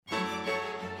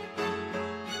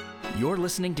You're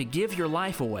listening to Give Your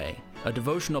Life Away, a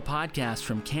devotional podcast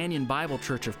from Canyon Bible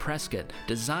Church of Prescott,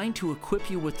 designed to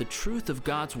equip you with the truth of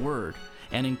God's Word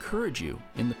and encourage you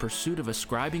in the pursuit of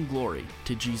ascribing glory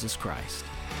to Jesus Christ.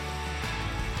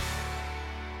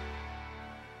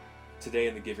 Today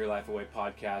in the Give Your Life Away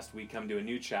podcast, we come to a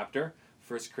new chapter,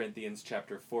 1 Corinthians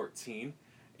chapter 14,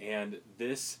 and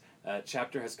this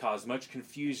chapter has caused much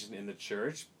confusion in the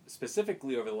church,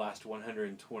 specifically over the last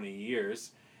 120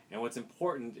 years. And what's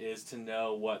important is to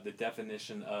know what the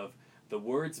definition of the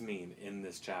words mean in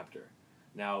this chapter.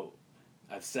 Now,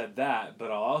 I've said that,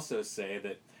 but I'll also say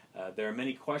that there are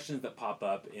many questions that pop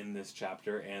up in this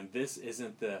chapter, and this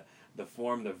isn't the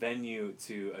form, the venue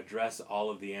to address all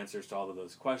of the answers to all of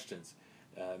those questions.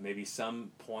 Maybe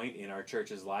some point in our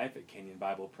church's life at Canyon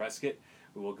Bible Prescott,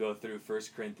 we will go through 1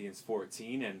 Corinthians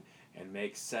 14 and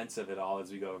make sense of it all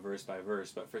as we go verse by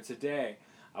verse. But for today,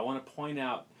 I want to point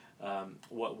out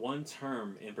what one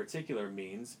term in particular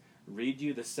means, read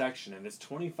you the section, and it's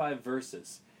 25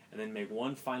 verses, and then make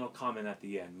one final comment at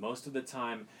the end. Most of the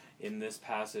time in this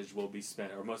passage will be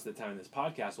spent, or most of the time in this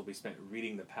podcast will be spent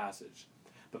reading the passage.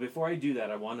 But before I do that,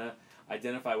 I want to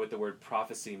identify what the word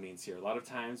prophecy means here. A lot of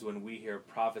times when we hear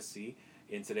prophecy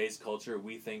in today's culture,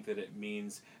 we think that it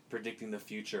means predicting the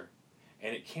future.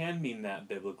 And it can mean that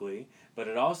biblically, but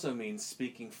it also means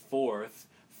speaking forth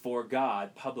for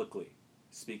God publicly.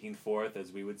 Speaking forth,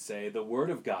 as we would say, the Word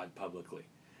of God publicly.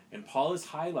 And Paul is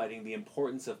highlighting the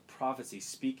importance of prophecy,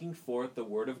 speaking forth the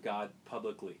Word of God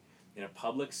publicly, in a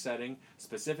public setting,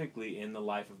 specifically in the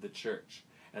life of the church.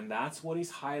 And that's what he's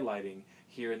highlighting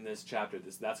here in this chapter.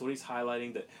 That's what he's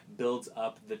highlighting that builds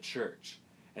up the church.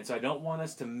 And so I don't want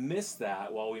us to miss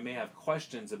that while we may have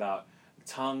questions about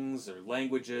tongues or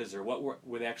languages or what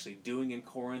were they actually doing in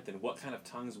Corinth and what kind of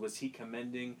tongues was he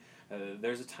commending.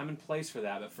 There's a time and place for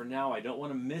that, but for now I don't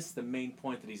want to miss the main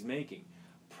point that he's making.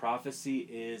 Prophecy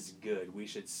is good. We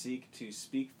should seek to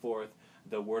speak forth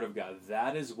the Word of God.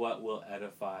 That is what will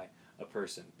edify a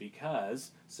person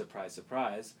because, surprise,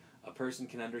 surprise, a person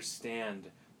can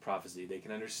understand prophecy. They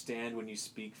can understand when you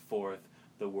speak forth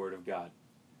the Word of God.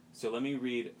 So let me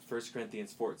read 1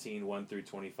 Corinthians 14, 1 through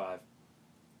 25.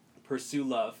 Pursue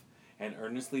love and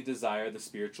earnestly desire the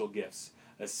spiritual gifts,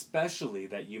 especially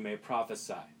that you may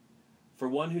prophesy. For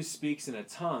one who speaks in a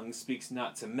tongue speaks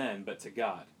not to men, but to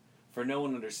God. For no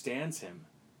one understands him,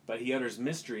 but he utters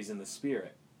mysteries in the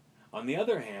Spirit. On the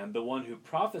other hand, the one who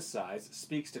prophesies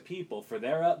speaks to people for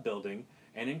their upbuilding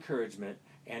and encouragement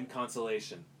and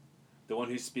consolation. The one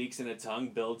who speaks in a tongue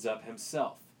builds up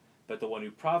himself, but the one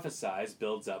who prophesies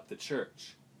builds up the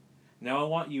church. Now I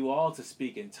want you all to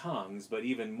speak in tongues, but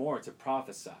even more to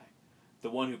prophesy.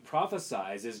 The one who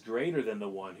prophesies is greater than the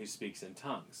one who speaks in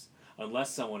tongues,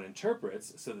 unless someone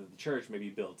interprets, so that the church may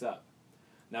be built up.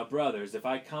 Now, brothers, if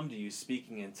I come to you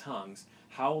speaking in tongues,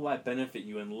 how will I benefit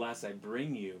you unless I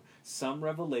bring you some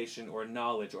revelation or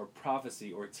knowledge or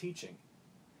prophecy or teaching?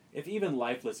 If even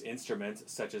lifeless instruments,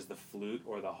 such as the flute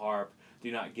or the harp,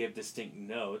 do not give distinct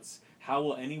notes, how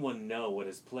will anyone know what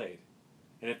is played?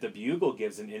 And if the bugle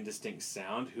gives an indistinct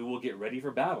sound, who will get ready for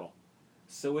battle?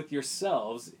 So with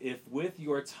yourselves, if with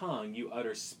your tongue you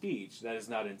utter speech that is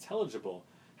not intelligible,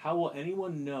 how will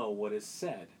anyone know what is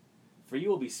said? For you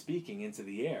will be speaking into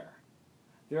the air.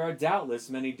 There are doubtless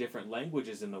many different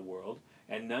languages in the world,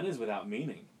 and none is without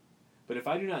meaning. But if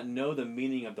I do not know the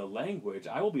meaning of the language,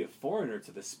 I will be a foreigner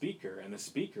to the speaker, and the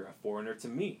speaker a foreigner to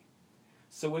me.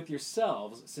 So with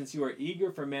yourselves, since you are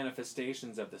eager for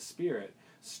manifestations of the Spirit,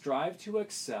 strive to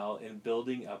excel in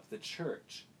building up the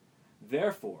church.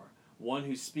 Therefore, one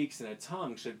who speaks in a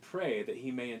tongue should pray that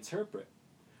he may interpret.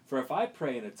 For if I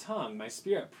pray in a tongue, my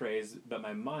spirit prays, but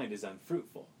my mind is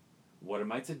unfruitful. What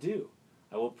am I to do?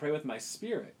 I will pray with my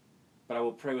spirit, but I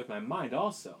will pray with my mind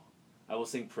also. I will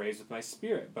sing praise with my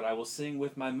spirit, but I will sing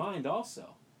with my mind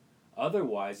also.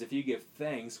 Otherwise, if you give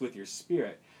thanks with your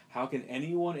spirit, how can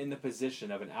anyone in the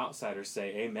position of an outsider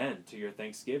say amen to your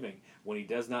thanksgiving when he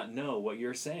does not know what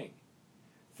you're saying?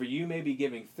 For you may be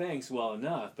giving thanks well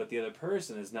enough, but the other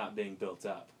person is not being built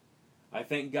up. I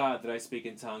thank God that I speak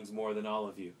in tongues more than all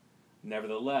of you.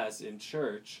 Nevertheless, in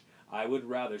church, I would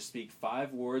rather speak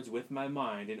 5 words with my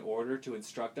mind in order to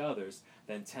instruct others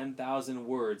than 10,000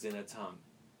 words in a tongue.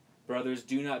 Brothers,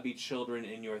 do not be children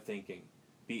in your thinking.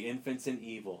 Be infants in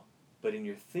evil, but in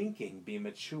your thinking be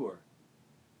mature.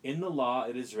 In the law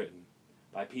it is written,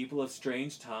 by people of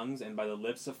strange tongues and by the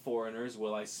lips of foreigners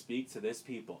will I speak to this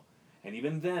people, and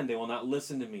even then they will not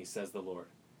listen to me, says the Lord.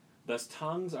 Thus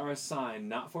tongues are a sign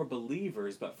not for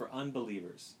believers but for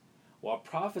unbelievers, while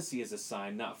prophecy is a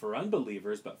sign not for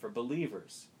unbelievers but for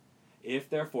believers. If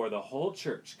therefore the whole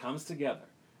church comes together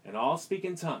and all speak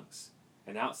in tongues,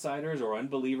 and outsiders or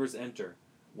unbelievers enter,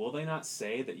 will they not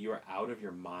say that you are out of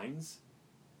your minds?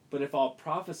 But if all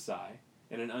prophesy,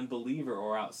 and an unbeliever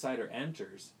or outsider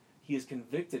enters, he is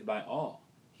convicted by all.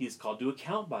 He is called to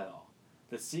account by all.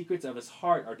 The secrets of his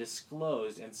heart are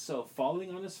disclosed, and so,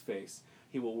 falling on his face,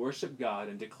 he will worship God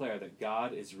and declare that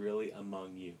God is really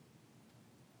among you.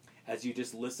 As you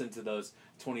just listen to those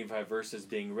 25 verses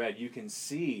being read, you can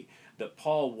see that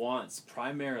Paul wants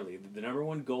primarily, the number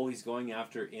one goal he's going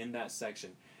after in that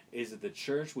section, is that the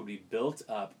church would be built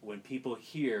up when people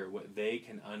hear what they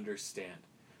can understand.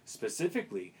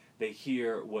 Specifically, they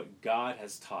hear what God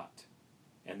has taught,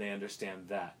 and they understand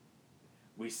that.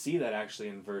 We see that actually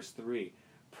in verse 3.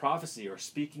 Prophecy, or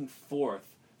speaking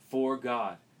forth for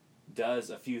God, does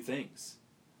a few things.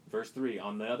 Verse 3,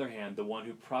 on the other hand, the one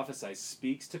who prophesies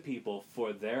speaks to people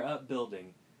for their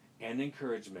upbuilding and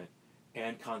encouragement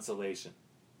and consolation.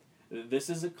 This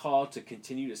is a call to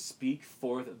continue to speak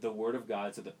forth the word of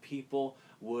God so that people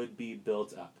would be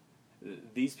built up.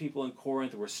 These people in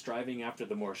Corinth were striving after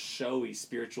the more showy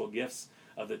spiritual gifts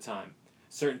of the time.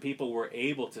 Certain people were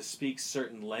able to speak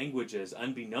certain languages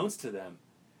unbeknownst to them,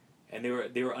 and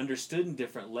they were understood in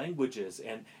different languages,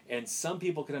 and some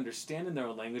people could understand in their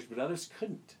own language, but others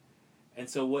couldn't. And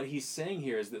so what he's saying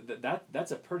here is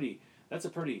that's a pretty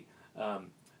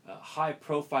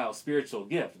high-profile spiritual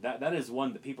gift. That is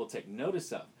one that people take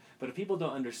notice of. But if people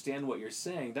don't understand what you're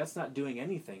saying, that's not doing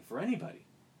anything for anybody.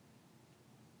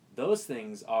 Those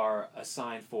things are a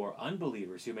sign for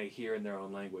unbelievers who may hear in their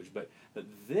own language. But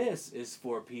this is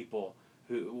for people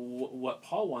who, what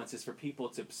Paul wants is for people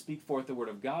to speak forth the word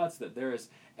of God so that there is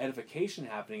edification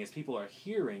happening as people are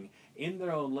hearing in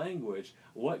their own language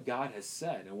what God has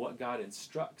said and what God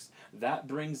instructs. That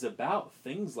brings about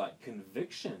things like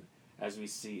conviction, as we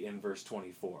see in verse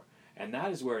 24. And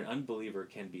that is where an unbeliever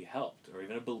can be helped, or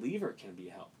even a believer can be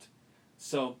helped.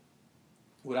 So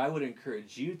what I would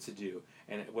encourage you to do,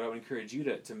 and what I would encourage you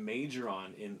to major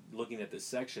on in looking at this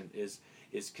section is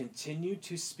continue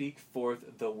to speak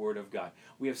forth the word of God.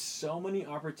 We have so many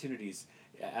opportunities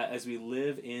as we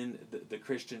live in the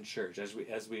Christian church, as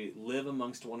we live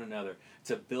amongst one another,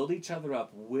 to build each other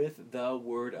up with the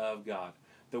word of God.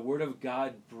 The word of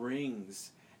God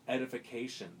brings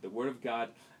edification. The word of God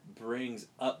brings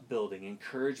upbuilding,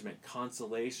 encouragement,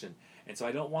 consolation. And so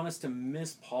I don't want us to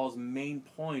miss Paul's main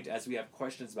point as we have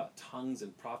questions about tongues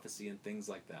and prophecy and things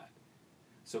like that.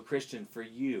 So Christian, for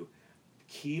you,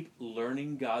 keep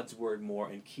learning God's word more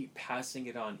and keep passing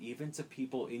it on even to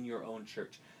people in your own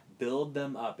church. Build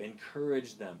them up,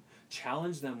 encourage them,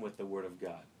 challenge them with the word of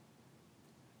God.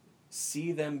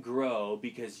 See them grow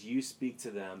because you speak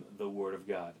to them the word of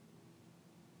God.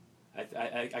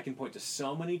 I can point to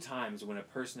so many times when a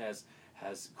person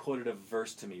has quoted a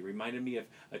verse to me, reminded me of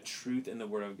a truth in the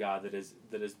Word of God that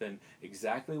has been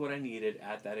exactly what I needed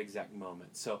at that exact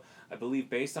moment. So I believe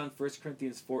based on 1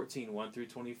 Corinthians 14, 1 through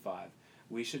 25,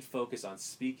 we should focus on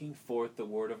speaking forth the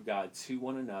Word of God to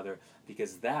one another,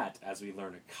 because that, as we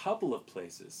learn a couple of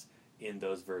places in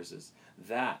those verses,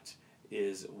 that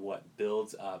is what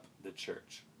builds up the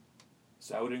church.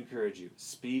 So I would encourage you,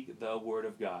 speak the word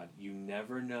of God. You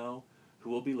never know who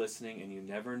will be listening, and you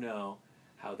never know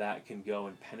how that can go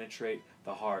and penetrate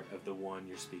the heart of the one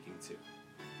you're speaking to.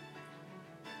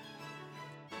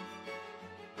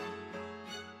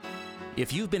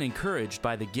 If you've been encouraged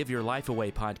by the Give Your Life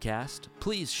Away podcast,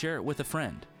 please share it with a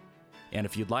friend. And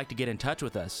if you'd like to get in touch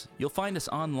with us, you'll find us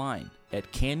online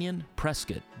at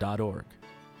canyonprescott.org.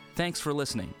 Thanks for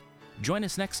listening. Join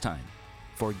us next time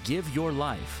for Give Your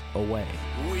Life Away.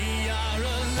 We are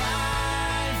alive.